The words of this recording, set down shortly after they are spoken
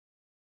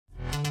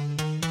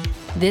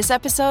This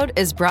episode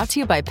is brought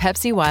to you by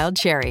Pepsi Wild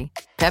Cherry.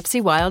 Pepsi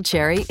Wild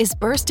Cherry is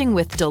bursting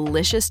with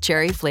delicious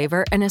cherry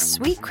flavor and a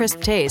sweet,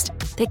 crisp taste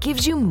that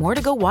gives you more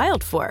to go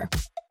wild for.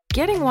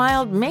 Getting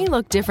wild may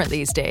look different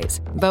these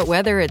days, but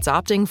whether it's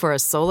opting for a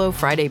solo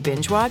Friday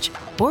binge watch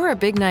or a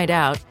big night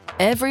out,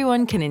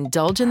 everyone can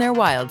indulge in their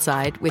wild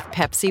side with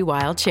Pepsi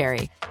Wild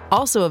Cherry.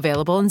 Also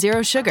available in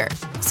Zero Sugar.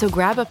 So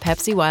grab a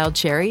Pepsi Wild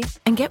Cherry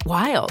and get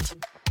wild.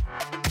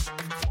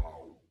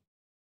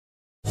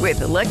 With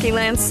the Lucky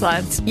Land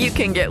Slots, you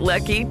can get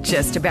lucky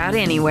just about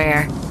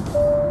anywhere.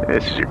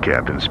 This is your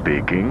captain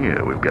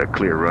speaking. We've got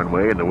clear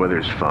runway and the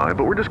weather's fine,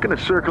 but we're just going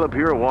to circle up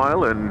here a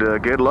while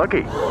and get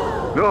lucky.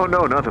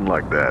 No, nothing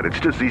like that.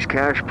 It's just these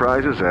cash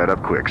prizes add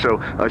up quick. So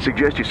I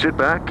suggest you sit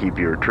back, keep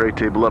your tray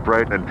table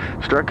upright, and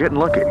start getting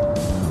lucky.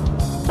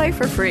 Play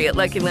for free at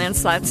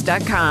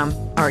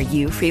LuckyLandSlots.com. Are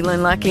you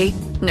feeling lucky?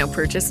 No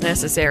purchase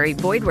necessary.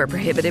 Void where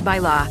prohibited by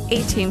law.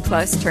 18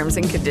 plus terms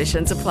and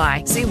conditions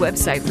apply. See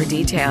website for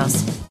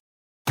details.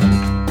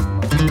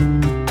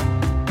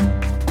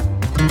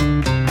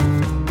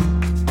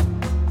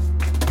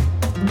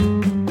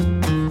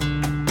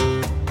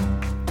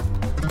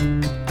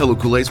 Hello,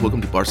 Kool-Aids.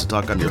 Welcome to Barca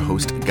Talk. I'm your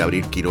host,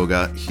 Gabriel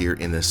Quiroga, here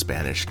in the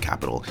Spanish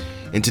capital.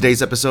 In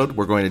today's episode,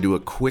 we're going to do a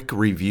quick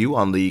review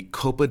on the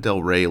Copa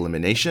del Rey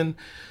elimination,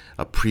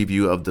 a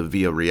preview of the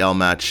Villarreal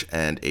match,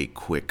 and a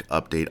quick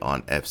update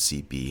on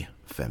FCB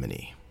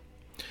Femení.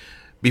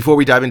 Before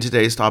we dive into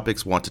today's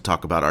topics, want to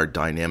talk about our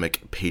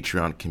dynamic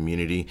Patreon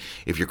community.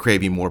 If you're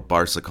craving more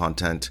Barca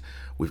content,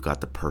 we've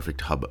got the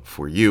perfect hub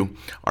for you,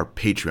 our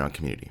Patreon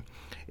community.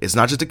 It's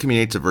not just a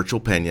community, it's a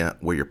virtual peña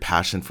where your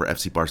passion for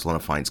FC Barcelona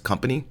finds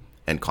company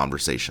and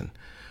conversation.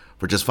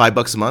 For just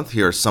 $5 a month,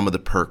 here are some of the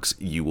perks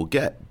you will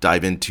get.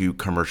 Dive into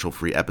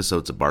commercial-free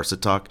episodes of Barca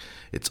Talk.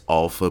 It's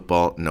all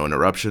football, no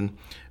interruption.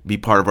 Be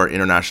part of our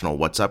international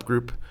WhatsApp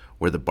group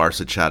where the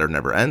Barca chatter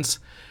never ends.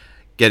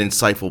 Get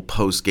insightful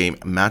post-game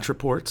match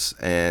reports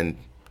and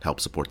help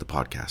support the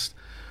podcast.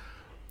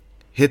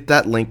 Hit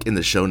that link in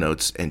the show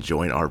notes and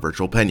join our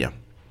virtual peña.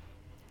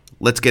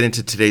 Let's get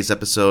into today's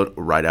episode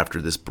right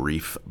after this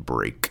brief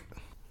break.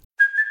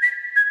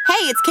 Hey,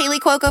 it's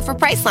Kaylee Cuoco for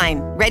Priceline.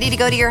 Ready to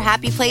go to your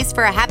happy place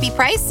for a happy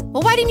price?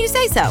 Well, why didn't you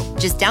say so?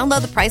 Just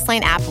download the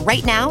Priceline app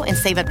right now and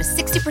save up to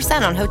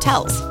 60% on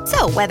hotels.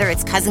 So whether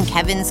it's Cousin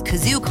Kevin's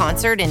Kazoo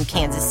Concert in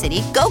Kansas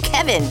City, go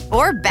Kevin,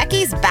 or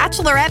Becky's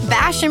Bachelorette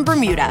Bash in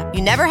Bermuda,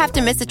 you never have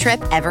to miss a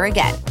trip ever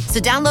again. So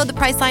download the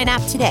Priceline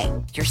app today.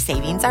 Your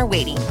savings are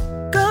waiting.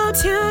 Go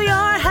to your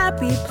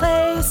happy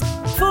place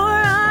for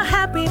a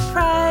happy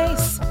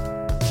price.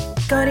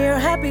 Go to your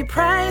happy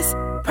price,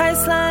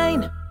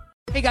 Priceline.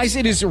 Hey guys,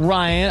 it is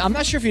Ryan. I'm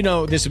not sure if you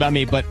know this about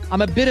me, but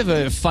I'm a bit of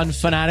a fun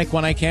fanatic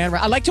when I can.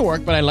 I like to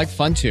work, but I like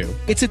fun too.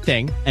 It's a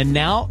thing. And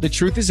now the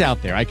truth is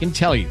out there. I can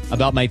tell you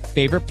about my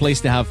favorite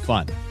place to have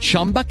fun.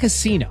 Chumba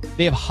Casino.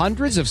 They have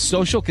hundreds of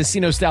social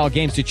casino style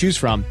games to choose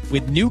from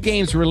with new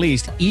games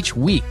released each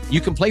week.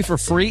 You can play for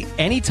free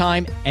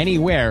anytime,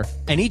 anywhere.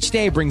 And each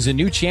day brings a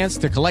new chance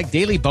to collect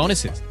daily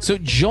bonuses. So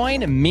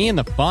join me in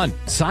the fun.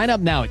 Sign up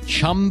now at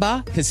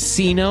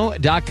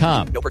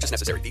ChumbaCasino.com. No purchase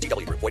necessary.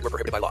 VGW. Void where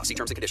prohibited by law. See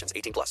terms and conditions.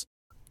 18 plus.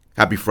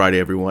 Happy Friday,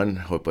 everyone.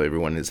 Hope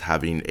everyone is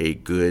having a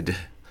good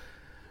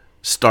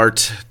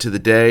start to the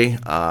day.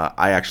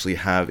 I actually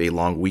have a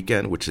long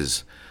weekend, which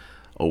is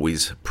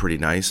always pretty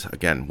nice.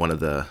 Again, one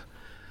of the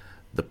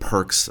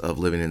perks of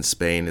living in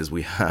Spain is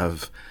we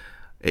have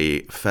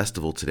a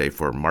festival today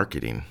for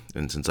marketing.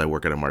 And since I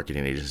work at a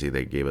marketing agency,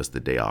 they gave us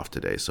the day off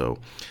today. So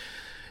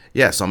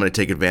I'm going to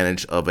take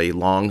advantage of a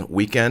long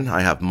weekend.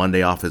 I have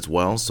Monday off as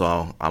well,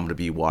 so I'm going to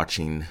be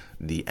watching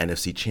the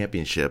NFC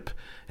Championship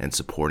and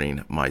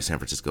supporting my San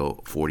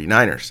Francisco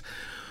 49ers.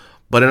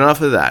 But enough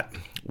of that.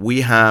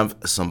 We have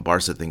some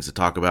Barca things to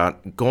talk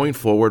about. Going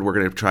forward, we're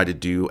going to try to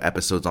do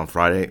episodes on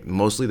Friday.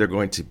 Mostly they're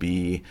going to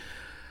be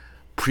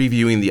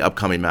previewing the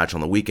upcoming match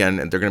on the weekend,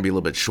 and they're going to be a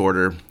little bit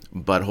shorter,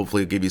 but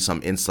hopefully give you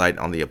some insight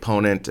on the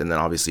opponent, and then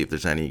obviously if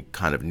there's any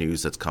kind of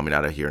news that's coming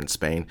out of here in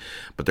Spain.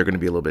 But they're going to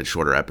be a little bit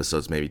shorter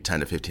episodes, maybe 10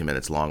 to 15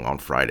 minutes long on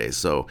Fridays.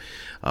 So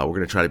we're going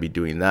to try to be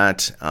doing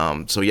that.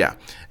 And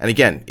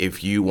again,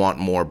 if you want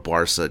more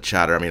Barca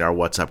chatter, I mean, our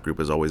WhatsApp group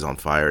is always on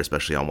fire,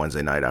 especially on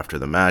Wednesday night after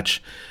the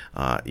match.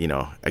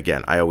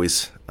 Again, I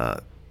always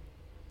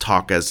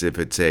talk as if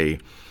it's a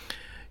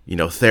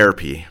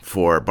therapy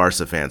for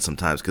Barca fans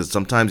sometimes, because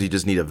sometimes you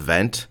just need a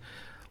vent,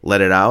 let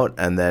it out,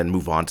 and then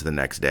move on to the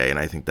next day. And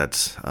I think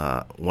that's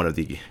one of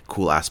the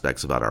cool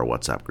aspects about our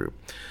WhatsApp group.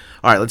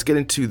 All right, let's get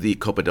into the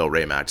Copa del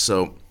Rey match.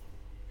 So,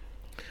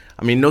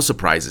 I mean, no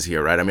surprises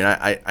here, right? I mean,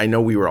 I know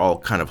we were all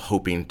kind of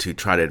hoping to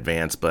try to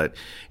advance, but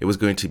it was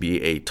going to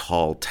be a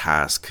tall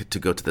task to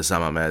go to the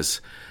San Mamés.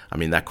 I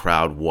mean, that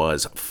crowd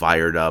was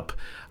fired up.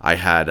 I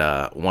had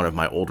one of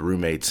my old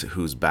roommates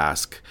who's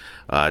Basque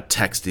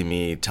texting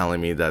me,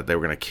 telling me that they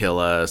were going to kill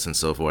us and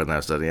so forth. And I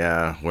said,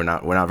 yeah, we're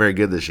not very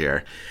good this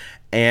year.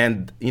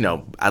 And,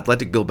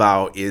 Athletic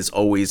Bilbao is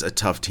always a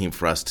tough team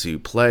for us to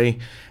play.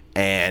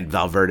 And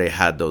Valverde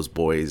had those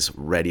boys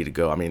ready to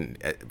go. I mean,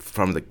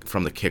 from the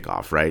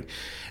kickoff, right?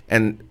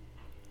 And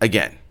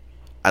again,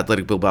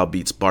 Athletic Bilbao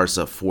beats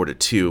Barca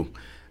 4-2,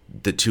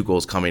 the 2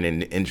 goals coming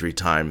in injury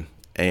time.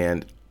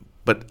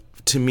 But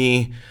to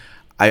me,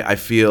 I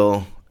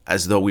feel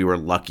as though we were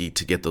lucky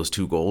to get those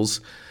 2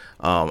 goals.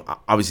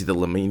 Obviously, the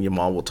Lamine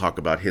Yamal, we'll talk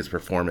about his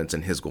performance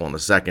and his goal in a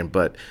second,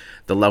 but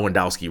the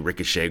Lewandowski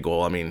ricochet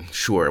goal, I mean,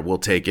 sure, we'll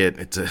take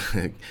it.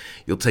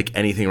 You'll take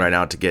anything right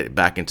now to get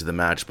back into the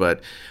match.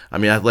 But, I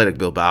mean, Athletic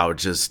Bilbao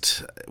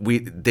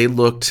they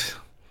looked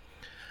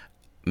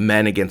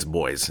men against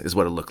boys is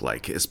what it looked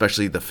like,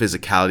 especially the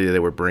physicality they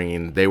were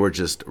bringing. They were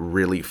just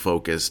really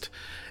focused,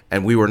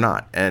 and we were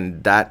not.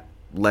 And that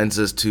lends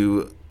us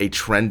to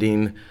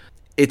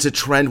it's a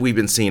trend we've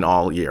been seeing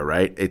all year,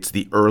 right? It's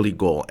the early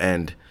goal.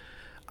 And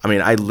I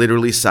mean, I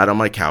literally sat on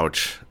my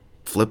couch,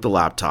 flipped the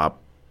laptop,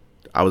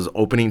 I was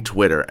opening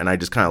Twitter, and I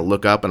just kind of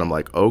look up and I'm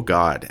like, oh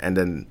God. And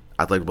then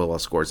Athletic Bilbao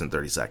scores in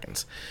 30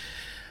 seconds.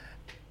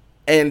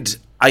 And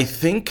I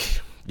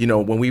think,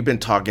 when we've been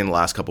talking the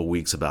last couple of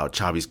weeks about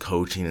Xavi's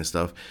coaching and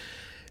stuff,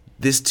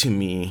 this to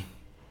me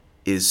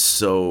is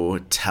so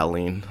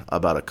telling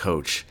about a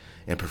coach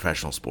in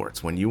professional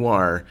sports. When you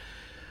are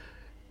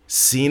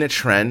seeing a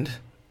trend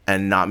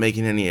and not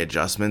making any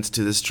adjustments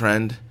to this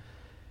trend,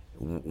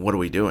 what are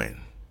we doing?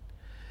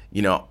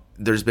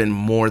 There's been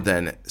more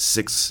than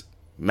 6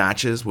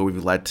 matches where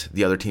we've let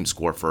the other team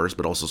score first,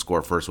 but also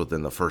score first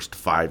within the first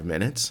 5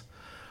 minutes.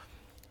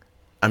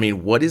 I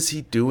mean, what is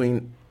he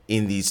doing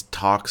in these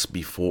talks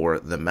before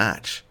the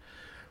match?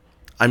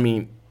 I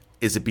mean,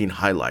 is it being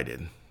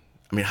highlighted?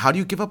 I mean, how do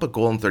you give up a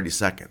goal in 30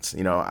 seconds?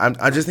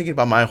 I'm just thinking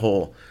about my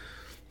whole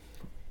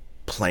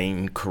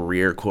playing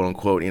career, quote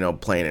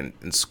unquote, playing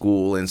in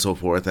school and so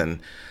forth.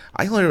 And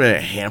I only remember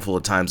a handful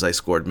of times I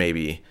scored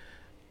maybe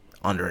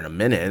under in a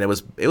minute, and it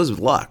was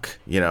luck,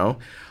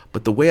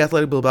 But the way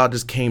Athletic Bilbao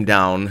just came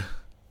down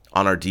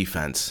on our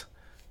defense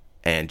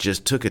and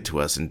just took it to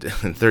us in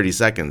 30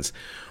 seconds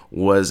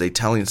was a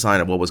telling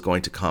sign of what was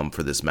going to come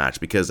for this match,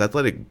 because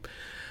Athletic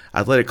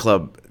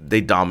Club,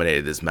 they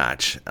dominated this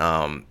match.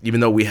 Even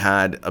though we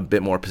had a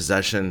bit more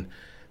possession,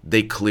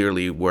 they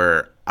clearly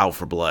were out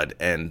for blood,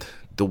 and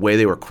the way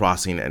they were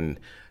crossing and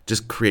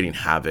just creating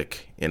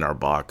havoc in our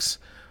box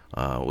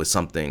was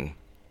something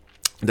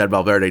that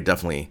Valverde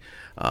definitely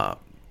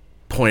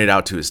pointed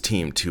out to his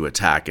team to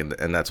attack, and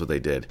that's what they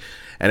did.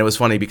 And it was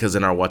funny because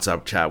in our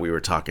WhatsApp chat we were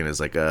talking,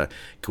 it's like, can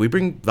we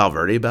bring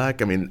Valverde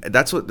back? I mean,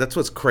 that's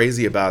what's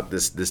crazy about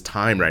this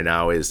time right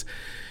now is,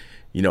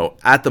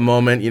 at the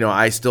moment,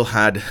 I still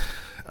had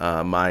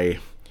my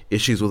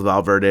issues with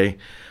Valverde.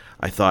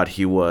 I thought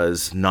he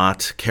was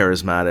not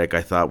charismatic.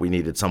 I thought we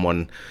needed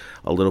someone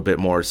a little bit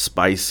more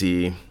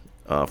spicy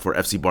for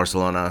FC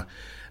Barcelona,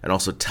 and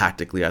also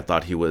tactically I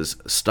thought he was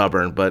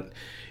stubborn. But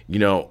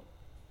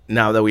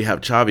now that we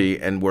have Xavi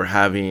and we're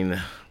having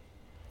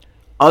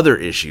other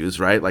issues,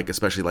 right? Like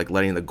especially like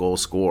letting the goal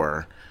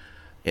score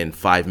in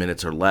 5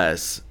 minutes or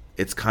less,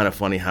 it's kind of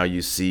funny how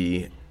you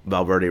see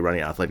Valverde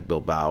running Athletic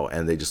Bilbao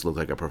and they just look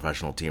like a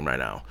professional team right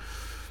now.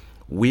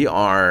 We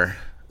are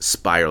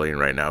spiraling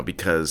right now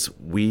because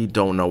we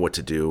don't know what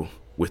to do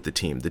with the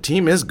team. The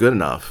team is good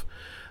enough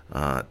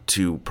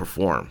to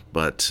perform,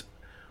 but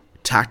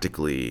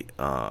tactically,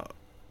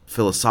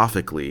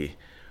 philosophically,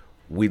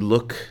 we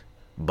look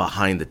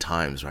behind the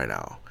times right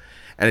now,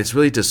 and it's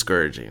really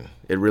discouraging.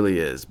 It really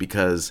is,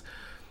 because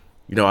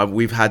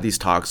we've had these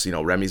talks.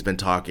 Remy's been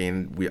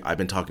talking, I've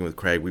been talking with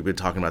Craig. We've been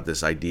talking about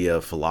this idea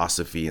of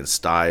philosophy and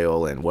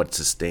style and what's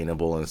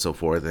sustainable and so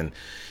forth, and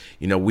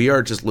we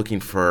are just looking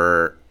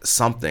for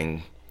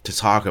something to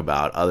talk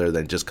about other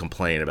than just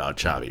complain about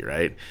Xavi,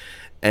 right?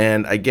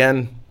 And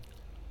again,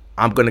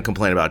 I'm going to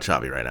complain about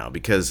Xavi right now,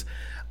 because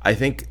I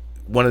think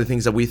one of the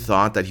things that we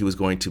thought that he was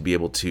going to be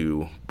able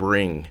to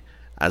bring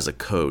as a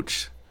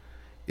coach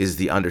is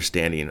the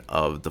understanding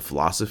of the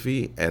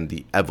philosophy and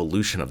the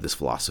evolution of this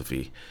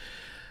philosophy.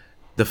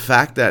 The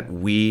fact that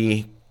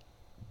we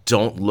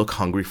don't look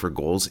hungry for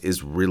goals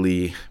is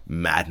really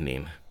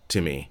maddening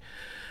to me,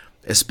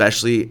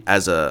 especially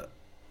as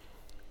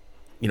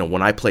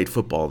when I played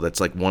football. That's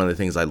like one of the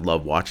things I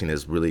love watching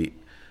is really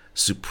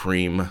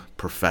supreme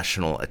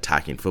professional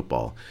attacking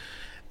football.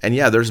 And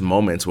yeah, there's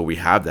moments where we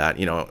have that,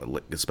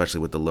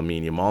 especially with the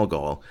Lamine Yamal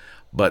goal,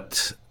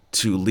 but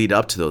to lead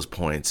up to those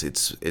points,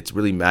 it's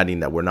really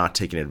maddening that we're not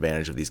taking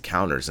advantage of these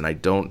counters. And I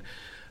don't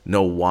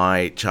know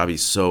why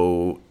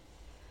Xavi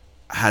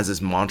has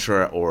this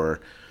mantra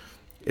or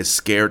is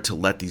scared to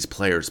let these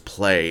players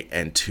play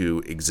and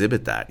to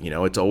exhibit that.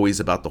 It's always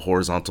about the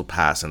horizontal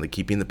pass and the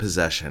keeping the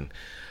possession.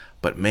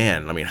 But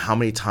man, I mean, how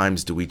many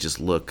times do we just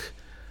look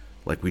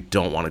like we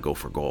don't want to go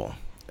for goal?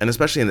 And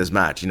especially in this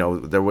match,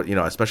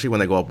 especially when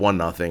they go up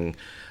 1-0,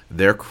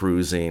 they're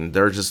cruising,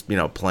 they're just,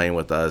 playing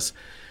with us.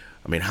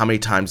 I mean, how many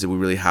times did we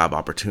really have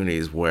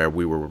opportunities where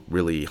we were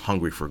really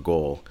hungry for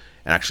goal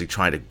and actually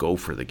trying to go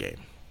for the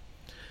game?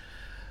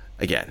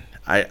 Again,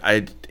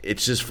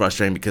 it's just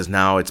frustrating because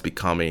now it's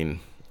becoming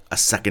a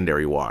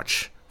secondary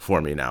watch for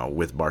me now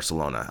with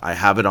Barcelona. I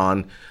have it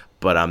on,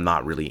 but I'm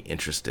not really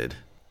interested.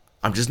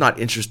 I'm just not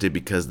interested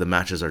because the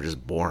matches are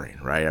just boring,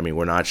 right? I mean,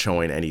 we're not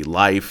showing any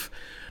life.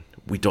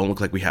 We don't look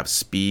like we have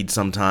speed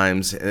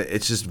sometimes.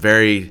 It's just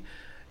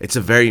it's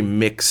a very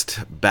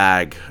mixed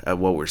bag of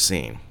what we're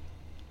seeing.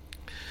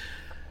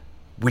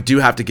 We do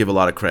have to give a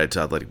lot of credit to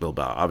Athletic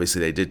Bilbao.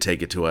 Obviously, they did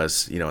take it to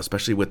us,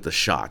 especially with the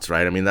shots,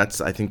 right? I mean, that's,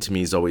 I think, to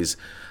me, is always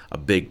a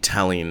big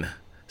telling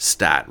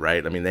stat,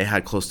 right? I mean, they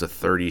had close to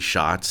 30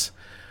 shots,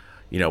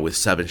 with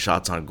 7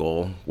 shots on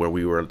goal, where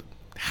we were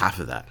half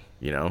of that,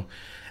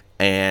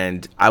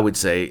 And I would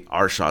say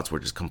our shots were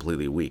just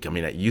completely weak. I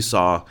mean, you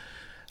saw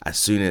as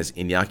soon as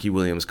Iñaki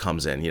Williams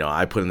comes in,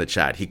 I put in the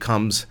chat,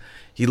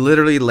 he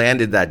literally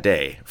landed that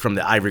day from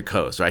the Ivory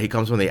Coast, right? He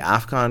comes from the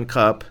AFCON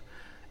Cup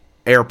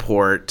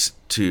airport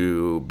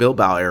to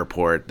Bilbao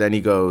airport, then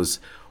he goes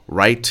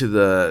right to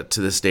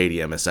the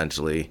stadium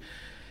essentially,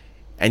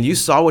 and you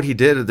saw what he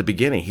did at the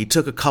beginning. He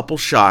took a couple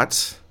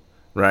shots,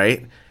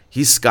 right?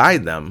 He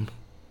skied them,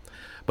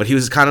 but he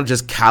was kind of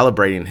just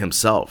calibrating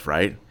himself,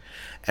 right?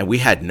 And we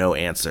had no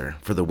answer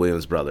for the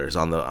Williams brothers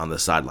on the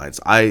sidelines.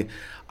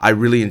 I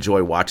really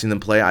enjoy watching them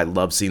play. I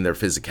love seeing their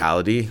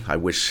physicality. I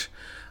wish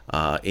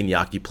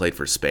Iñaki played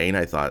for Spain.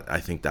 I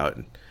think that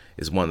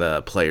is one of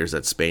the players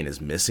that Spain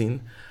is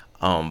missing.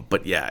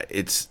 But yeah,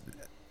 it's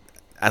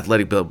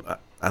Athletic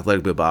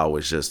Bilbao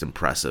was just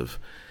impressive,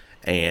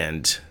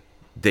 and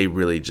they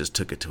really just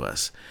took it to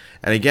us.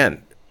 And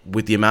again,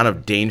 with the amount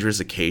of dangerous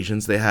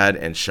occasions they had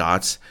and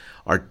shots,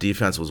 our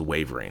defense was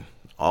wavering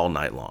all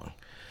night long.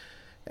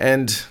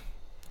 And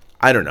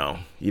I don't know,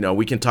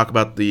 we can talk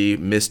about the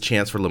missed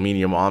chance for Lamine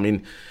Yamal. I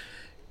mean,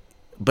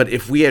 but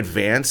if we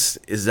advance,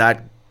 is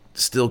that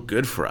still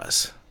good for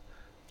us?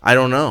 I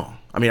don't know.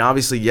 I mean,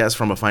 obviously, yes,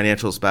 from a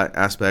financial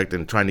aspect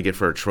and trying to get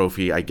for a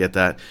trophy, I get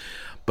that.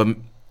 But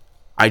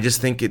I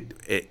just think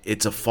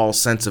it's a false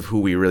sense of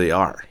who we really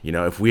are.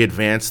 If we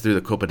advance through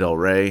the Copa del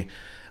Rey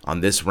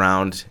on this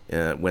round,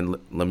 when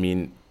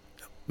Lamine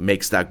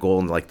makes that goal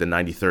in like the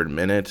 93rd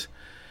minute,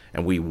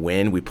 and we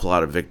win, we pull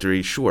out a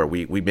victory, sure,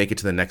 we make it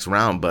to the next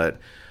round. But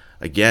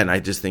again, I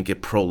just think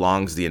it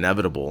prolongs the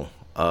inevitable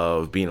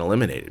of being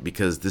eliminated,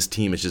 because this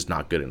team is just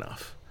not good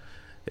enough.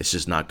 It's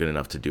just not good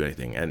enough to do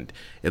anything. And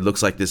it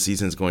looks like this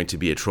season is going to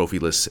be a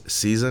trophyless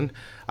season.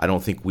 I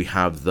don't think we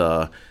have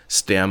the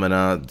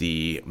stamina,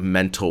 the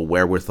mental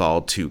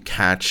wherewithal to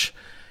catch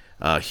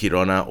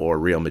Girona or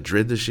Real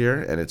Madrid this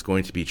year, and it's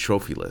going to be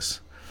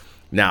trophyless.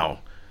 Now,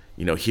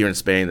 here in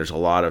Spain, there's a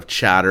lot of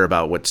chatter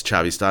about what's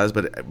Xavi's style,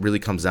 but it really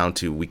comes down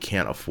to we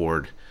can't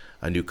afford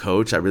a new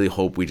coach. I really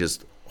hope we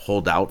just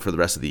hold out for the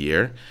rest of the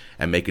year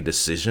and make a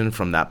decision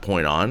from that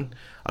point on,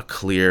 a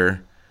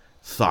clear,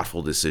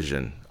 thoughtful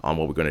decision on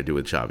what we're going to do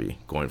with Xavi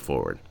going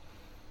forward.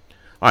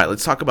 All right,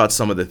 let's talk about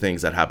some of the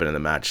things that happened in the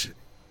match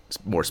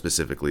more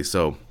specifically.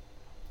 So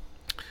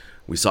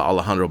we saw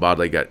Alejandro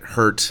Balde get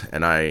hurt,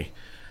 and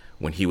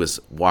when he was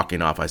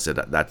walking off, I said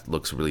that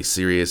looks really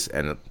serious,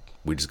 and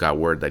we just got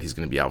word that he's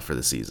going to be out for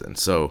the season.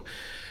 So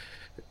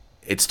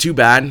it's too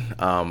bad.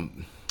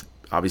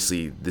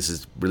 Obviously, this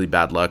is really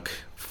bad luck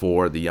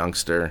for the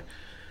youngster.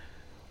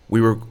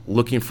 We were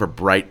looking for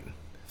bright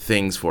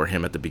things for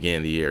him at the beginning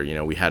of the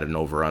year. We had an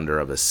over-under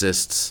of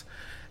assists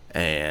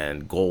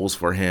and goals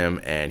for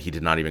him, and he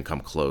did not even come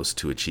close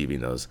to achieving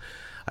those.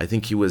 I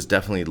think he was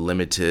definitely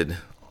limited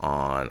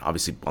on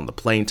the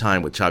playing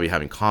time, with Xavi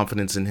having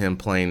confidence in him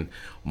playing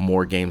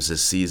more games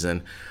this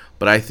season.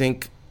 But I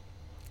think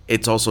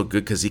it's also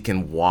good because he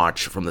can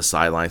watch from the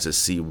sidelines to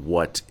see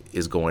what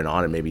is going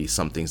on and maybe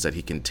some things that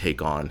he can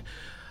take on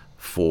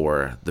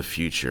for the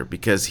future,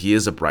 because he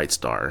is a bright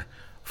star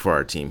for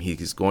our team.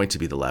 He's going to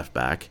be the left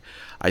back.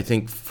 I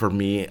think for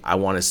me, I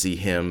want to see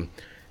him.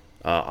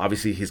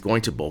 Obviously, he's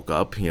going to bulk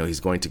up. He's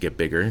going to get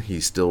bigger.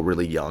 He's still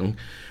really young.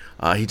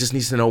 He just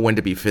needs to know when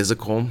to be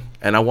physical.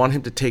 And I want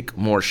him to take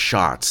more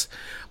shots,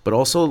 but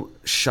also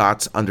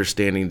shots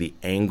understanding the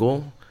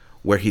angle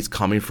where he's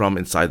coming from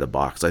inside the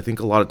box. I think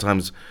a lot of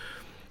times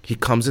he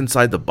comes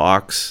inside the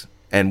box,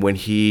 and when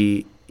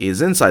he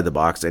is inside the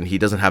box and he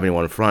doesn't have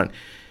anyone in front,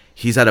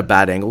 he's at a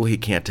bad angle. He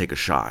can't take a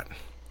shot.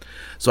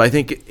 So I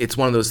think it's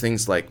one of those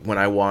things, like when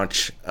I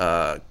watch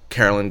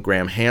Carolyn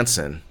Graham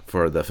Hansen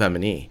for the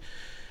Femini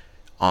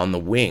on the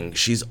wing,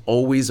 she's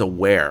always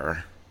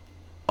aware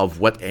of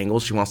what angle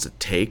she wants to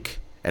take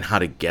and how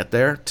to get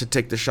there to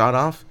take the shot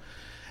off.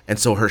 And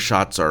so her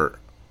shots are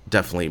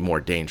definitely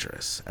more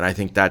dangerous. And I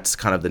think that's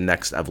kind of the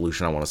next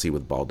evolution I want to see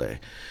with Balde.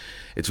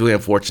 It's really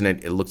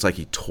unfortunate. It looks like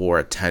he tore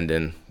a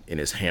tendon in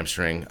his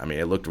hamstring. I mean,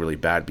 it looked really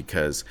bad,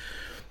 because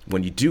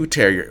when you do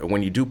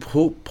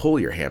pull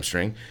your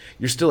hamstring,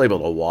 you're still able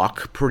to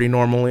walk pretty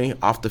normally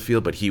off the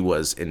field, but he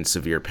was in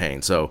severe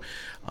pain. So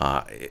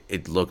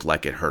it looked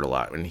like it hurt a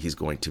lot, and he's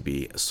going to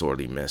be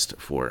sorely missed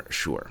for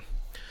sure.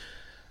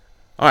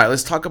 All right,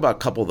 let's talk about a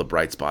couple of the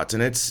bright spots,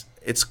 and it's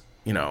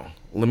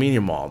Lamine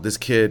Yamal. This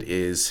kid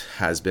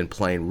has been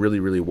playing really,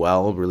 really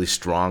well, really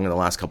strong in the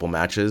last couple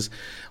matches.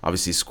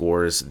 Obviously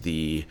scores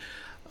the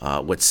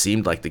what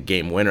seemed like the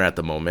game winner at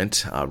the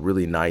moment.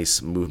 Really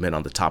nice movement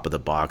on the top of the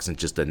box and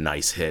just a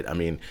nice hit. I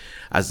mean,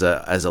 as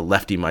a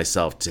lefty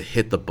myself, to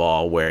hit the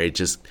ball where it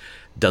just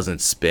doesn't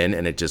spin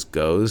and it just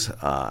goes.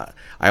 I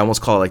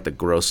almost call it like the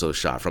Grosso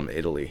shot from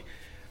Italy.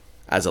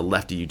 as a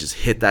lefty, you just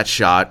hit that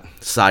shot,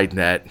 side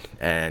net,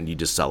 and you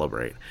just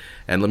celebrate.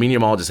 And Lamine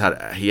Yamal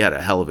had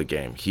a hell of a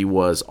game. He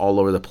was all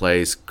over the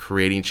place,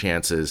 creating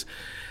chances.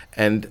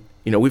 And,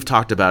 we've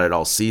talked about it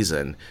all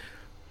season.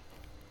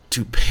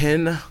 To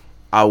pin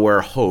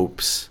our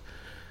hopes,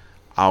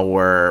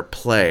 our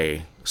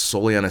play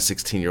solely on a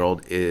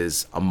 16-year-old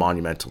is a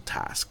monumental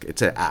task.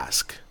 It's an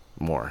ask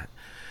more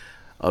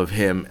of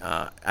him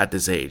at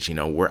this age.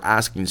 We're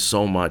asking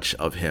so much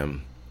of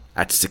him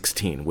at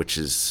 16, which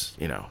is,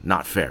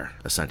 not fair,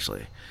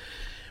 essentially.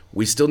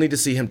 We still need to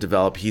see him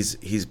develop.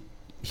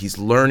 He's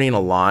learning a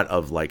lot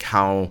of like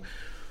how,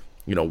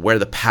 where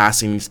the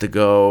passing needs to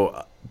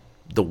go,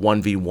 the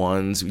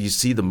 1v1s. You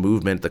see the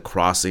movement, the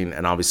crossing,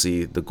 and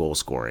obviously the goal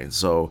scoring.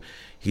 So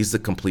he's the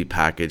complete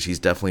package. He's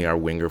definitely our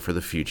winger for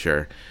the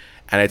future.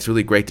 And it's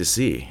really great to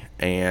see.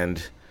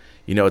 And,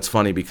 it's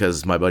funny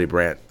because my buddy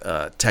Brant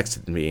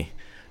texted me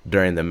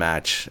during the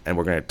match, and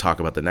we're going to talk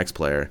about the next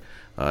player,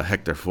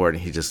 Hector Ford,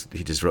 and he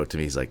just wrote to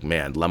me. He's like,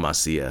 man, La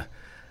Masia,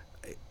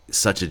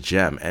 such a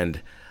gem.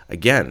 And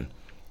again,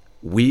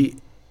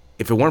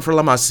 if it weren't for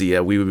La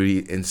Masia, we would be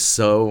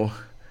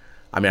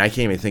I can't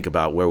even think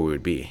about where we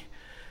would be,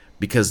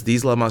 because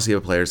these La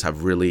Masia players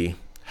have really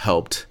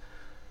helped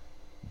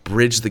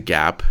bridge the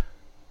gap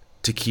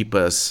to keep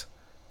us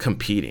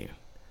competing.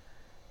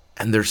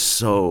 And they're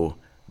so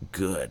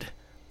good.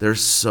 They're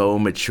so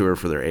mature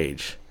for their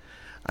age.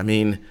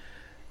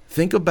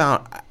 Think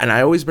about, and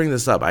I always bring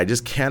this up, I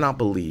just cannot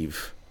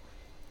believe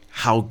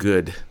how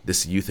good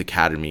this youth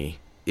academy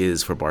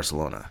is for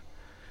Barcelona.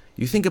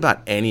 You think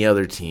about any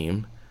other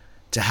team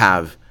to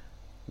have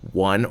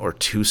 1 or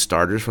 2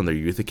 starters from their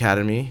youth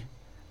academy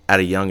at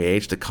a young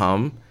age to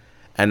come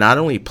and not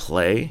only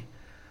play,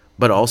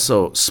 but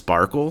also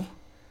sparkle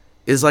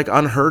is like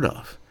unheard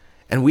of.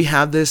 And we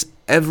have this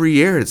every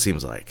year, it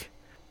seems like.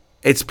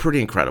 It's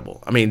pretty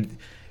incredible.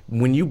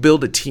 When you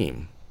build a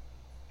team,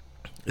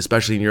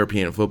 especially in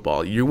European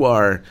football, you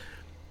are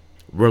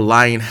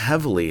relying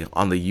heavily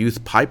on the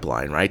youth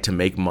pipeline, right, to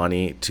make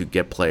money, to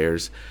get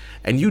players.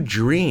 And you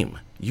dream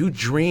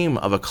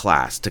of a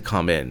class to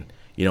come in,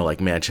 like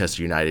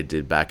Manchester United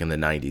did back in the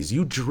 90s.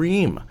 You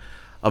dream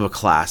of a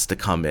class to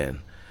come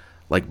in,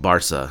 like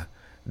Barca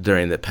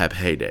during the Pep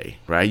heyday,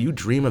 right? You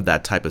dream of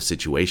that type of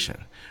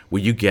situation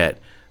where you get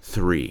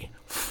 3,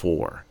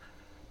 4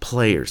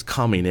 players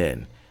coming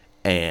in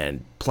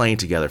and playing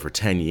together for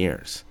 10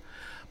 years.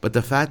 But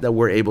the fact that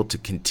we're able to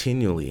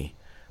continually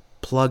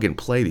plug and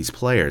play these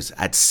players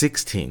at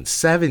 16,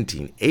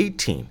 17,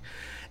 18,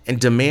 and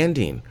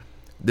demanding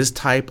this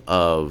type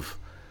of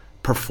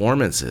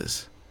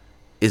performances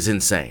is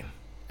insane.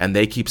 And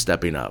they keep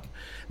stepping up.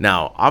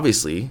 Now,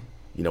 obviously,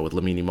 with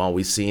Lamine Yamal,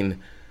 we've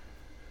seen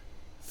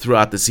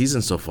throughout the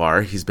season so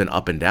far, he's been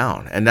up and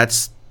down. And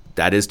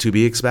that is to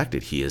be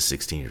expected. He is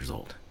 16 years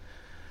old.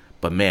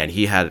 But man,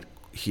 he had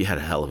a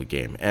hell of a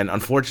game. And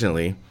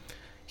unfortunately,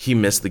 he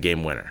missed the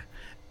game winner.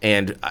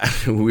 And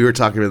we were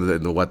talking about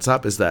in the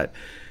WhatsApp is that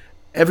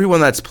everyone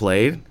that's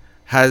played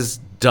has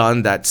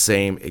done that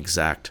same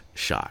exact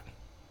shot.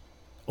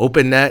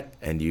 Open net,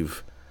 and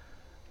you've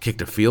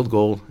kicked a field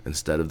goal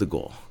instead of the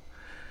goal.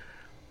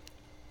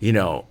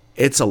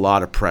 It's a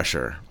lot of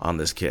pressure on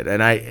this kid.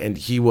 And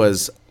he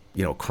was,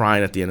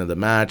 crying at the end of the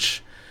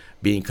match,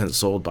 being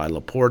consoled by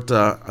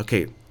Laporta.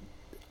 Okay,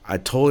 I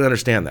totally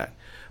understand that.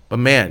 But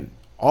man,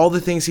 all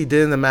the things he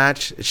did in the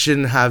match, it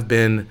shouldn't have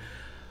been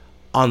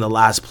on the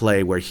last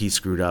play where he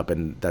screwed up,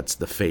 and that's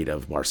the fate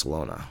of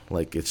Barcelona.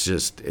 It's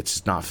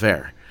just not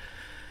fair.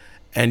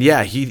 And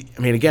yeah,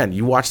 again,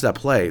 you watch that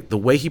play, the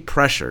way he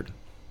pressured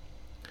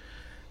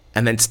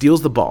and then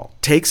steals the ball,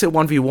 takes it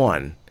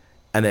 1v1,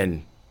 and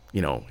then,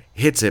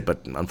 hits it,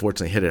 but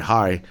unfortunately hit it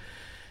high.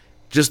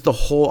 Just the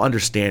whole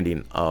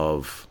understanding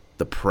of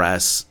the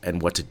press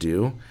and what to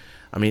do.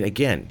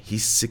 Again,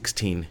 he's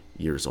 16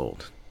 years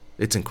old.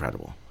 It's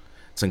incredible.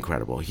 It's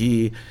incredible.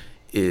 He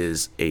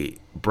is a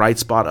bright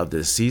spot of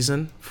this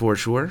season for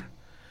sure,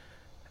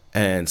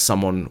 and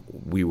someone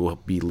we will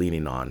be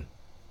leaning on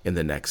in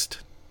the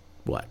next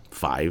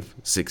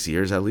 5-6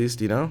 years at least.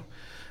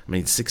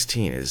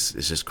 16 is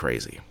just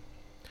crazy.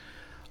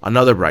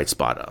 Another bright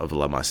spot of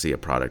La Masia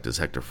product is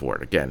Hector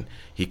Ford. Again,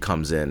 he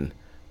comes in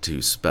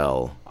to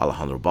spell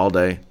Alejandro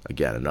Balde.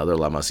 Again, another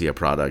La Masia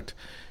product.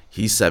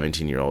 He's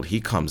 17-year-old. He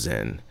comes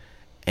in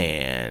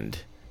and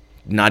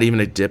not even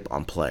a dip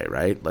on play,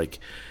 right?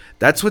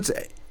 That's what's.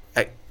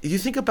 You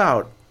think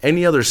about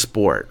any other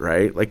sport,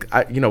 right?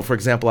 For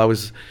example, I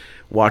was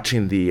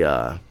watching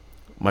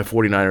my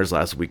 49ers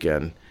last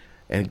weekend,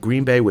 and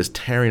Green Bay was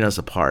tearing us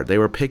apart. They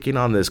were picking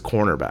on this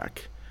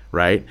cornerback,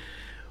 right,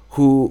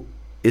 who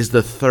is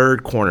the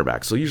third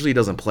cornerback. So usually he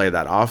doesn't play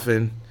that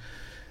often.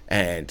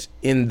 And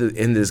in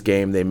this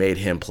game, they made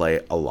him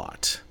play a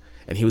lot.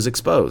 And he was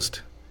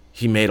exposed.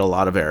 He made a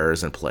lot of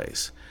errors and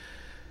plays.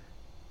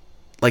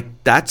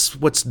 That's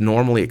what's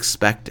normally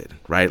expected,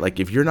 right?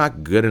 If you're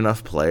not good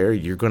enough player,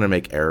 you're going to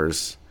make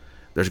errors.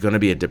 There's going to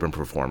be a different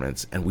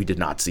performance. And we did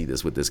not see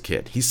this with this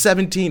kid. He's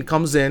 17,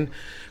 comes in,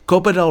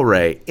 Copa del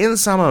Rey, in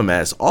San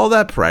Mamés, all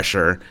that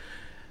pressure.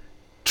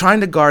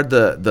 trying to guard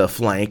the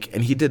flank,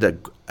 and he did an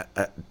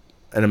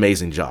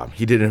amazing job.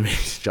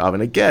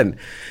 And again,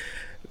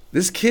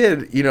 this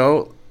kid,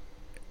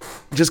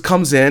 just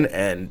comes in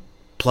and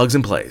plugs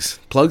and plays,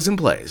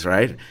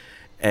 right?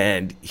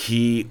 And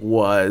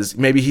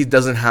maybe he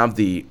doesn't have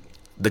the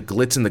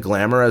glitz and the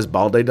glamour as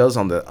Balde does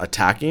on the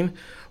attacking,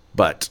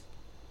 but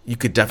you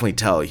could definitely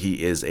tell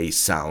he is a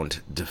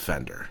sound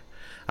defender.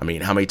 I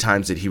mean, how many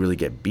times did he really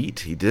get beat?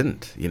 He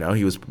didn't.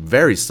 He was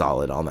very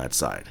solid on that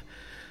side.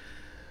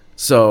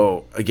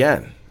 So,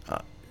 again,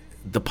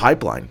 the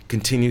pipeline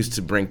continues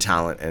to bring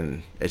talent,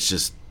 and it's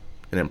just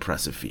an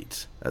impressive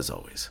feat, as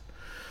always.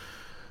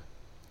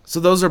 So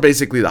those are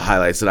basically the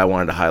highlights that I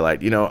wanted to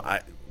highlight.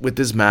 With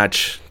this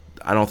match,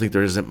 I don't think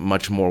there isn't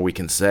much more we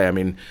can say. I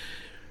mean,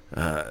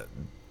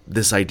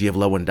 this idea of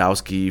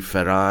Lewandowski,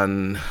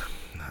 Ferran,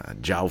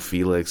 João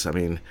Felix, I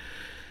mean,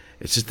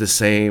 it's just the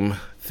same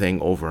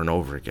thing over and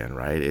over again,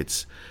 right?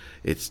 It's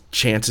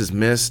chances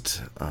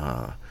missed,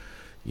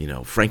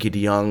 Frankie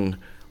de Jong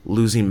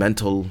losing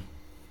mental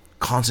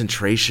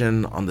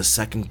concentration on the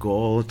second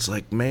goal. It's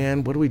like,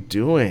 man, what are we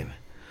doing?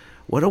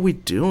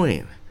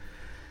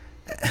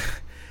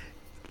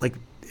 Like,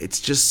 it's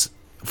just,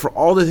 for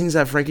all the things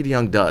that Frankie de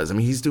Jong does, I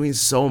mean, he's doing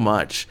so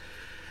much.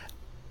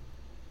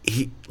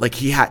 He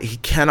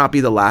cannot be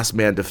the last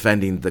man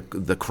defending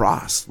the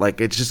cross. Like,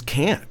 it just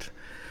can't.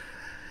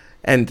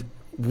 And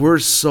we're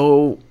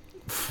so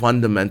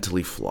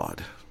fundamentally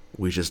flawed.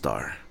 We just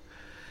are.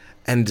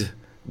 And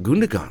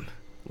Gundogan,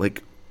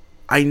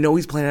 I know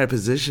he's playing out of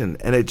position,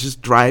 and it's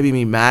just driving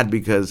me mad,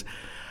 because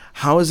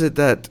how is it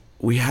that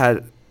we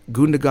had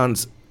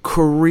Gundogan's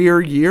career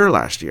year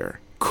last year?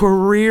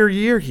 Career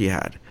year he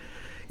had.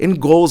 In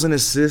goals and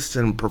assists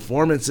and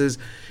performances,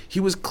 he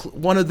was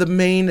one of the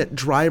main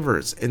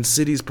drivers in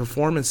City's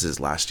performances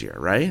last year,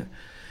 right?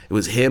 It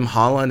was him,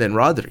 Haaland, and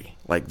Rodri.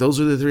 Those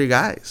are the three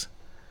guys.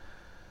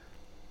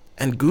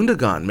 And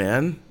Gundogan,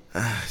 man,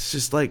 it's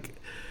just like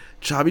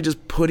Xavi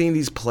just putting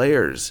these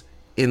players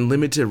in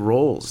limited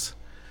roles.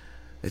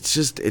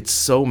 It's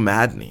so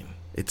maddening.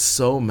 It's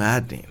so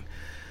maddening.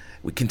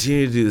 We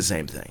continue to do the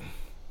same thing.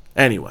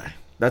 Anyway,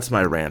 that's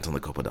my rant on the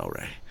Copa del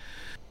Rey.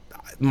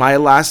 My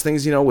last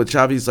things, with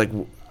Xavi's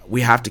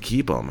we have to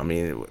keep him. I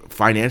mean,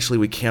 financially,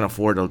 we can't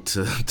afford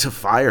to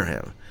fire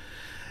him.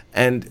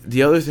 And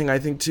the other thing I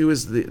think, too,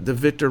 is the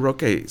Victor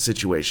Roque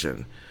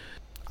situation.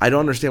 I don't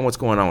understand what's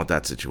going on with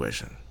that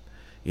situation.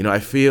 I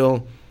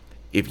feel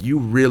if you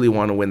really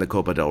want to win the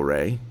Copa del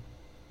Rey,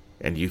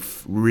 and you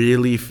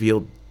really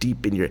feel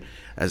deep in your,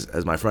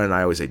 as my friend and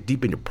I always say,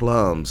 deep in your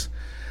plums,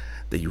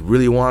 that you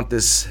really want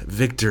this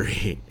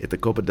victory at the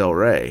Copa del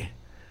Rey,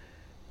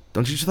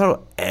 don't you just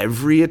throw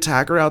every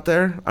attacker out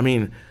there? I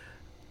mean,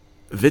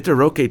 Victor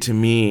Roque, to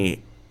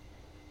me,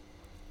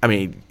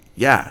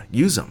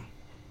 use him.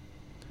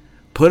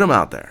 Put him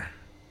out there.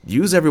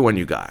 Use everyone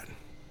you got.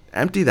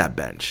 Empty that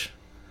bench.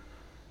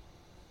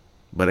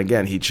 But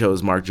again, he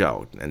chose Marc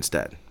Jau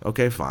instead.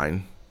 Okay,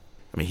 fine.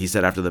 He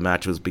said after the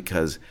match it was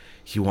because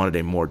he wanted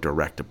a more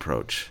direct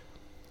approach.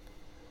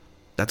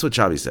 That's what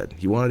Xavi said.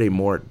 He wanted a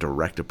more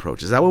direct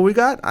approach. Is that what we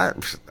got?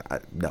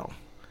 No.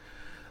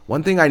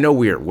 One thing I know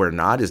we're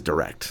not is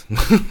direct.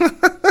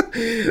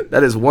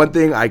 That is one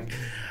thing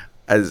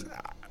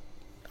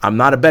I'm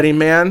not a betting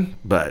man,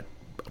 but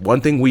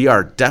one thing we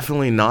are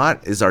definitely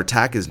not is our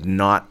attack is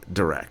not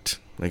direct.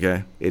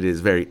 Okay? It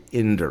is very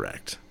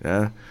indirect.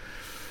 Yeah?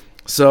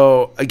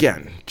 So,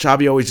 again,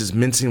 Xavi always just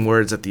mincing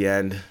words at the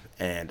end.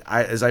 And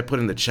as I put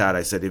in the chat,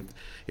 I said,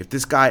 if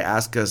this guy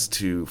asks us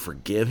to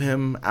forgive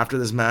him after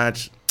this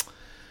match,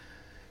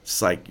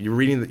 it's like you're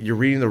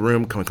reading the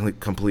room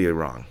completely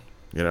wrong,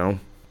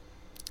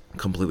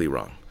 completely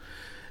wrong.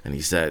 And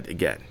he said,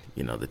 again,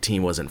 the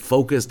team wasn't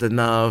focused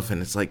enough.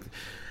 And it's like,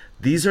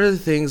 these are the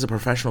things a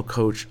professional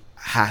coach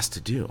has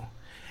to do.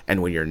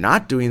 And when you're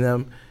not doing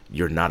them,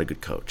 you're not a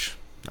good coach.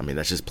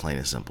 That's just plain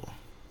and simple.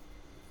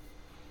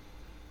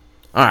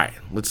 All right,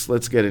 let's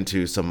get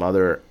into some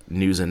other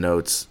news and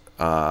notes.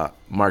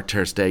 Mark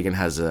ter Stegen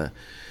has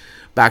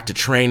back to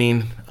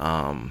training,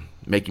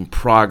 making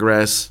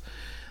progress.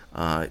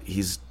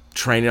 He's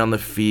training on the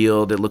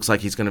field. It looks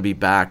like he's going to be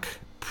back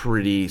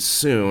pretty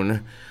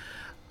soon.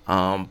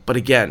 But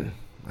again,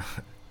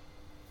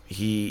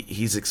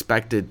 he's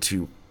expected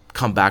to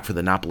come back for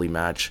the Napoli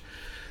match.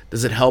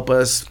 Does it help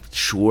us?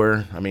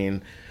 Sure.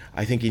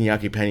 I think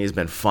Iñaki Peña has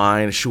been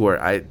fine. Sure.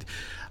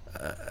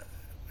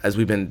 As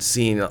we've been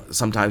seeing,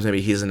 sometimes maybe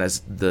he isn't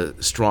as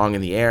strong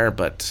in the air,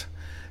 but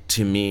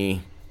to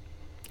me,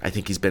 I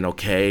think he's been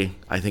okay.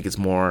 I think it's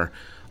more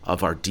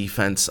of our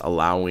defense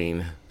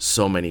allowing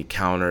so many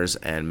counters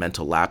and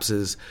mental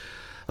lapses.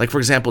 For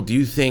example, do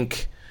you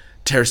think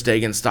ter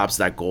Stegen stops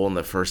that goal in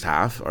the first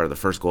half, or the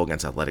first goal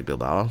against Athletic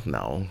Bilbao?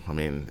 No.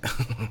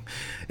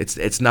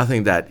 It's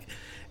nothing that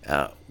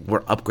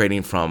we're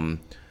upgrading from.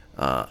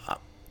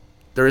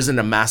 There isn't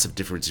a massive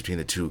difference between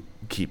the two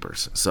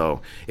keepers. So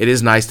it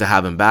is nice to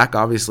have him back,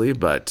 obviously,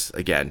 but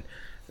again,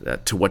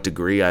 to what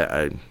degree?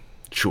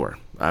 Sure.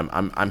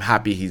 I'm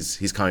happy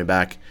he's coming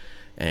back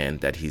and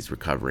that he's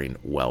recovering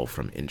well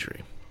from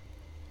injury.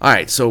 All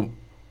right, so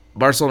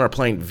Barcelona are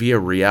playing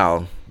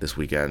Villarreal this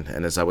weekend,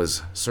 and as I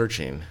was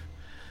searching,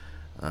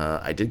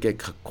 I did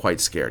get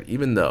quite scared,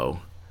 even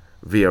though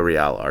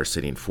Villarreal are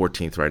sitting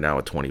 14th right now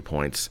with 20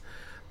 points.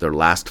 Their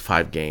last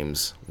 5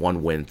 games,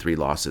 1 win, 3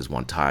 losses,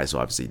 1 tie, so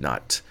obviously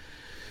not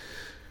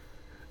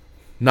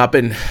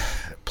been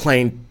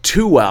playing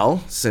too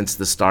well since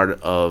the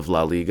start of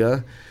La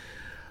Liga.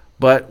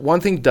 But one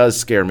thing does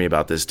scare me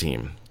about this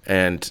team,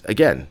 and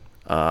again,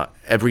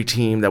 every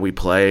team that we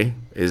play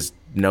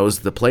knows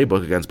the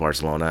playbook against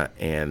Barcelona,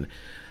 and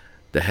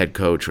the head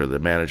coach or the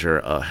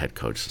manager,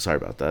 sorry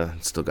about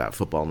that, still got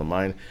football in the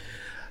mind.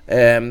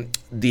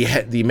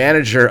 The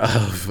manager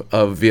of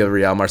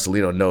Villarreal,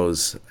 Marcelino,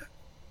 knows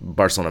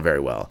Barcelona very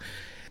well.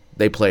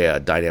 They play a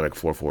dynamic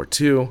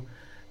 4-4-2,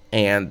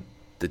 and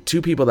the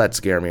two people that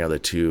scare me are the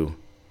two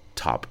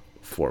top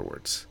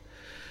forwards.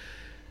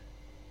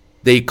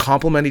 They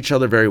complement each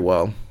other very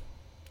well.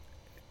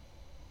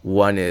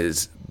 One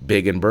is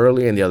big and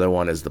burly, and the other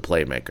one is the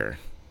playmaker.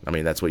 I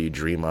mean, that's what you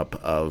dream up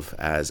of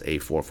as a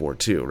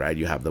 4-4-2, right?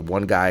 You have the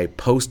one guy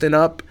posting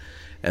up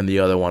and the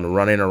other one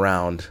running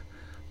around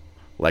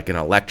like an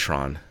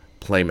electron,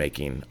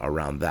 playmaking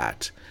around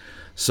that.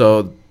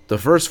 So the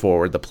first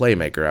forward, the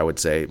playmaker, I would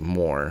say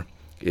more,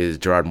 is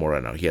Gerard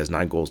Moreno. He has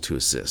 9 goals, 2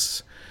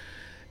 assists.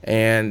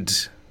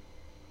 And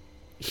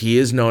he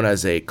is known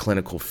as a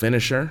clinical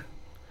finisher,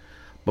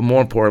 but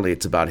more importantly,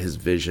 it's about his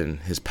vision,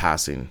 his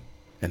passing,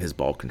 and his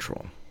ball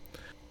control.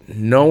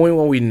 Knowing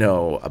what we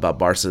know about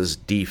Barca's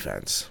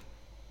defense,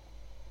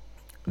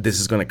 this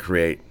is going to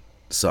create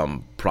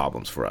some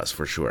problems for us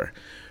for sure,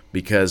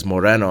 because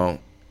Moreno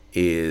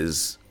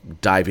is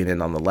diving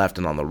in on the left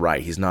and on the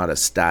right. He's not a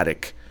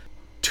static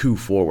 2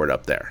 forward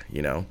up there,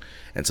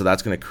 and so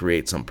that's going to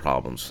create some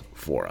problems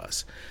for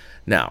us.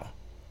 Now,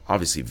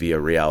 obviously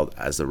Villarreal,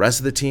 as the rest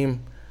of the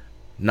team,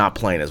 not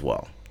playing as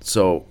well.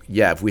 So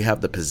yeah, if we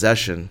have the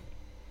possession,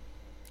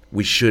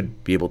 we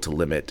should be able to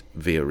limit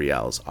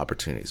Villarreal's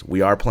opportunities.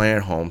 We are playing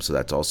at home, so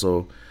that's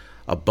also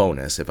a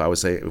bonus. If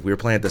we were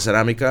playing at the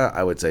Ceramica,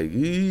 I would say,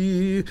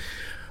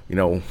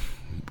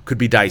 could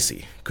be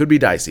dicey,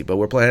 but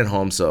we're playing at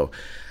home, so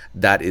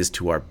that is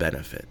to our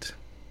benefit.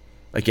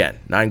 Again,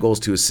 9 goals,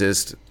 2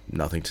 assists,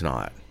 nothing to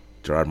gnaw at.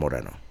 Gerard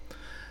Moreno.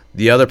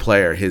 The other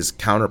player, his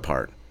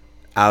counterpart,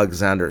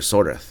 Alexander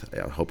Soreth,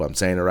 I hope I'm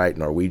saying it right,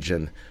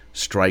 Norwegian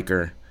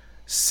striker,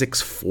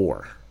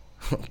 6'4".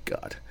 Oh,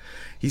 God.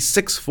 He's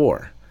 6'4",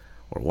 or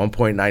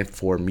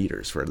 1.94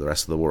 meters for the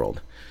rest of the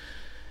world.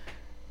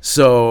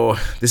 So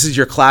this is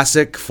your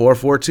classic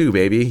 4-4-2,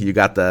 baby. You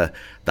got the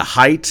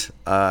height,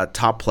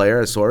 top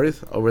player,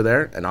 Soreth, over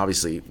there. And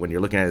obviously, when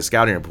you're looking at his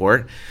scouting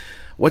report,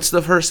 what's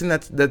the first thing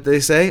that they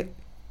say?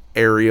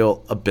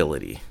 Aerial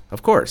ability.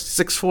 Of course,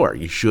 6'4".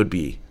 You should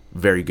be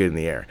very good in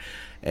the air.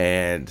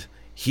 And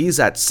he's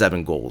at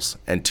 7 goals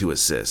and 2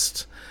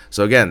 assists.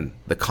 So again,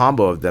 the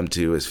combo of them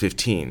two is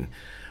 15,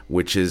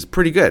 which is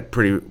pretty good,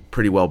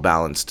 pretty well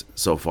balanced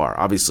so far.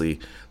 Obviously,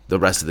 the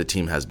rest of the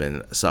team has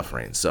been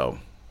suffering. So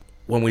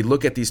when we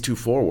look at these two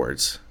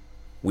forwards,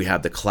 we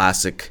have the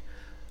classic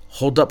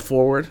hold-up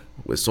forward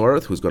with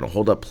Soreth, who's going to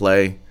hold up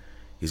play.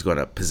 He's going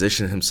to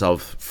position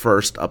himself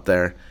first up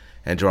there,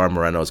 and Gerard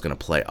Moreno is going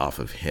to play off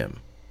of him.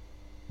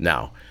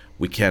 Now,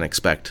 we can't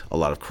expect a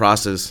lot of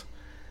crosses,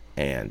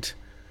 and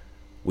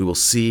we will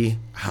see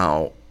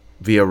how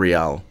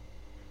Villarreal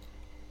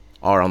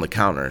are on the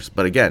counters.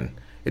 But again,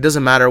 it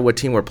doesn't matter what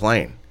team we're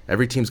playing.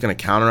 Every team's going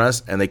to counter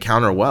us, and they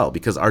counter well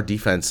because our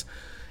defense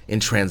in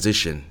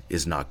transition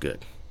is not good.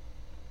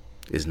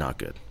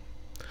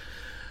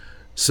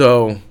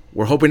 So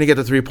we're hoping to get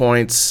the 3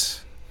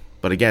 points,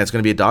 but again, it's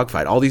going to be a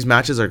dogfight. All these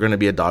matches are going to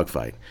be a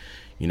dogfight.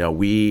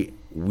 We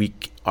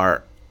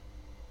are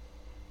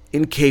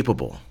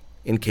incapable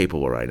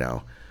right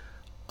now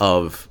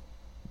of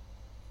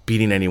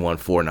beating anyone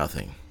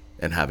 4-0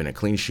 and having a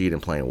clean sheet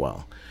and playing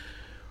well.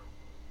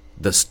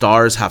 The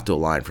stars have to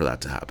align for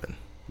that to happen.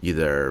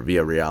 Either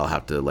Villarreal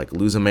have to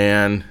lose a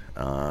man,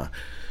 I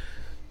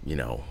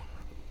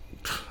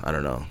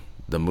don't know.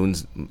 The moon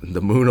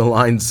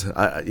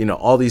aligns,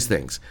 all these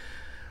things.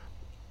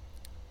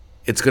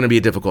 It's going to be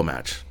a difficult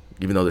match,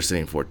 even though they're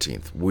sitting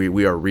 14th.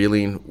 We are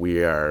reeling.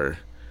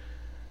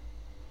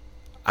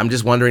 I'm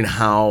just wondering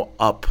how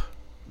up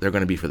they're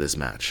going to be for this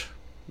match.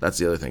 That's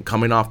the other thing.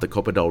 Coming off the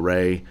Copa del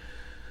Rey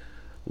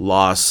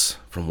loss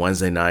from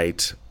Wednesday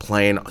night,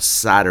 playing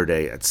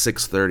Saturday at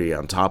 6:30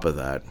 on top of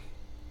that,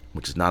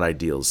 which is not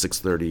ideal.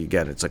 6:30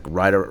 again. It's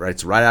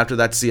right after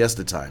that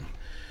siesta time.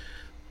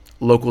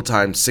 Local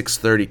time,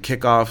 6:30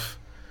 kickoff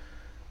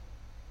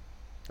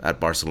at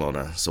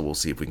Barcelona. So we'll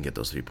see if we can get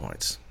those 3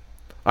 points.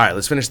 All right,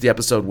 let's finish the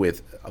episode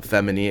with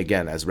Femení.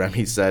 Again, as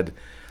Remy said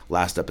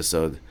last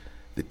episode,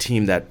 the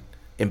team that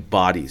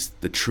embodies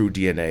the true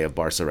DNA of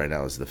Barca right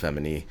now is the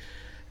Femení.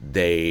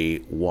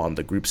 They won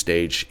the group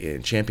stage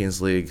in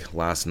Champions League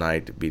last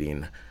night,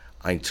 beating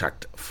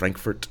Eintracht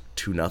Frankfurt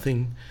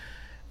 2-0.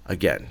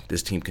 Again,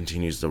 this team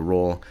continues to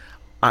roll.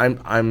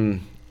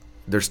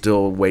 They're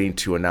still waiting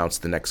to announce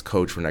the next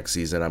coach for next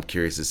season. I'm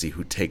curious to see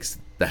who takes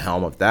the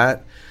helm of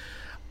that.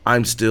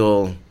 I'm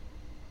still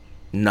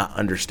not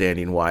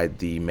understanding why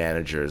the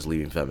manager is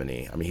leaving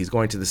Femini. I mean, he's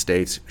going to the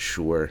States,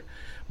 sure,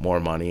 more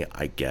money,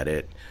 I get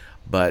it.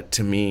 But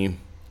to me,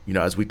 you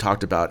know, as we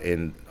talked about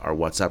in our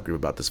WhatsApp group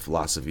about this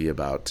philosophy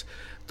about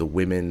the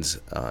women's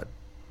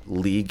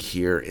league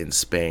here in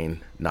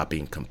Spain not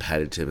being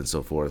competitive and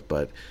so forth.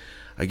 But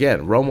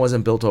again, Rome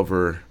wasn't built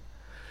over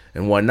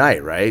in one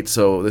night, right?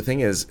 So the thing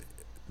is,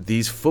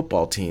 these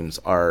football teams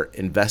are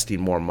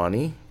investing more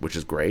money, which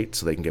is great,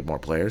 so they can get more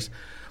players.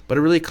 But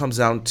it really comes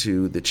down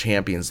to the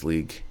Champions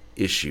League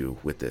issue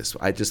with this.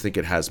 I just think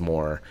it has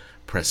more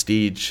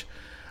prestige.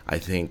 I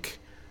think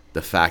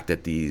the fact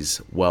that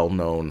these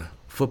well-known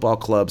football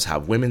clubs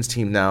have women's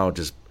team now,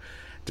 just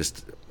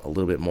a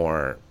little bit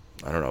more,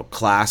 I don't know,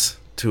 class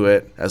to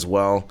it as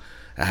well.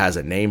 It has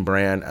a name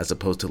brand as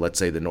opposed to, let's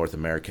say, the North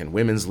American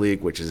Women's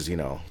League, which is, you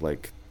know,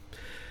 like,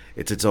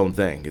 it's its own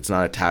thing. It's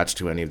not attached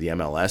to any of the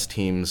MLS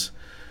teams.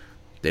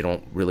 They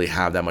don't really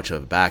have that much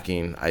of a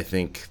backing. I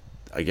think,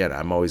 again,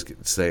 I'm always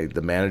say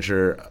the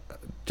manager,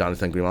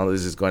 Jonathan Grimaldo,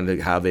 is going to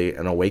have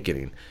an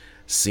awakening,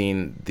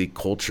 seeing the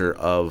culture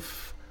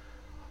of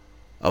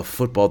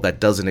football that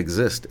doesn't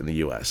exist in the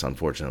U.S.,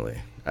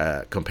 unfortunately,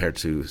 compared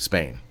to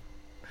Spain.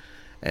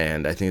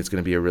 And I think it's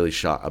going to be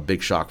a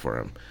big shock for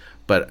him.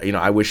 But, you know,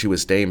 I wish he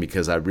was staying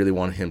because I really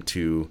want him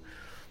to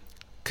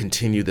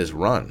continue this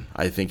run.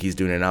 I think he's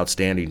doing an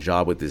outstanding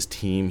job with his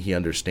team. He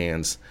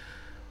understands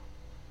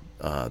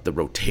the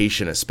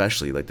rotation,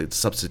 especially like the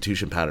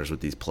substitution patterns with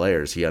these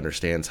players. He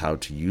understands how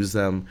to use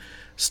them,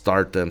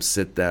 start them,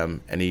 sit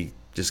them, and he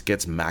just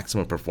gets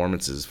maximum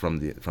performances from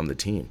the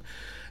team.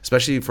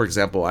 Especially, for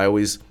example, I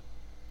always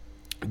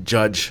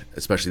judge,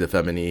 especially the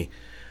Femini,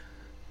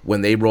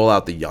 when they roll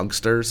out the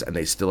youngsters and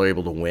they still are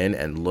able to win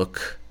and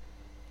look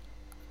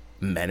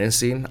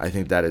menacing. I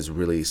think that is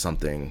really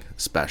something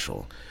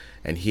special.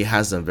 And he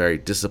has them very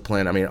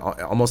disciplined. I mean,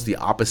 almost the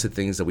opposite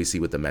things that we see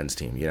with the men's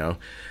team, you know?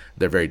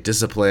 They're very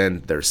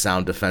disciplined. They're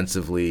sound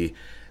defensively.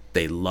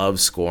 They love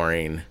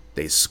scoring.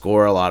 They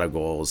score a lot of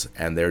goals.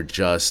 And they're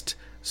just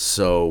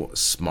so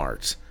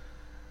smart.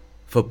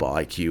 Football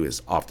IQ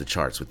is off the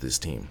charts with this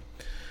team.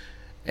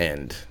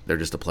 And they're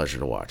just a pleasure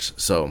to watch.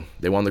 So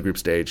they won the group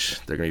stage.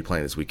 They're going to be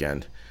playing this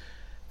weekend.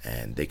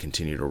 And they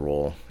continue to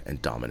roll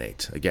and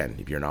dominate. Again,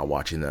 if you're not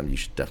watching them, you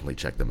should definitely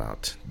check them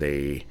out.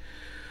 They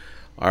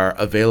are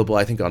available,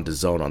 I think, on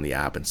DAZN on the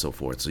app and so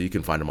forth. So you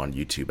can find them on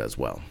YouTube as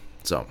well.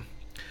 So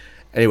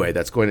anyway,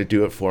 that's going to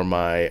do it for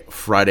my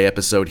Friday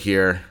episode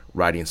here,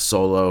 riding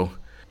solo.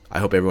 I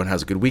hope everyone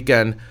has a good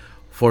weekend.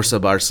 Forza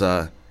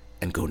Barça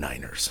and go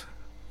Niners.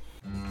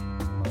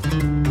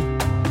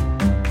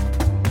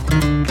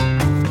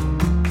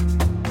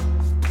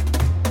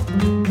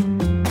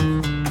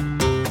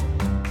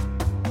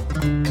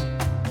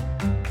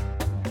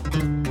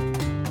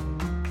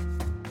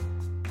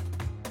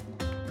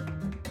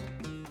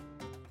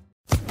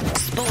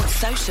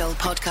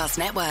 Podcast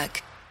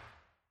Network.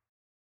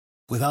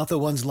 Without the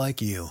ones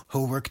like you,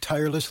 who work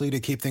tirelessly to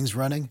keep things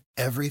running,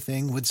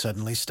 everything would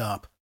suddenly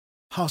stop.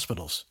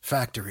 Hospitals,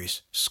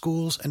 factories,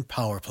 schools, and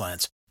power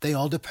plants, they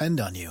all depend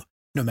on you.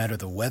 No matter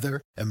the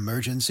weather,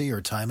 emergency,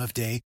 or time of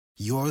day,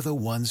 you're the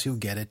ones who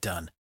get it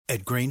done.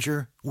 At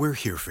Grainger, we're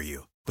here for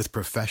you with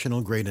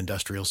professional-grade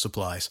industrial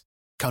supplies.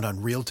 Count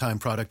on real-time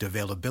product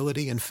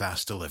availability and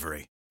fast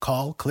delivery.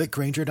 Call, click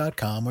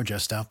Grainger.com, or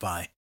just stop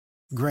by.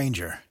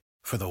 Grainger,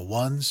 for the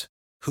ones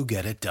who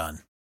get it done.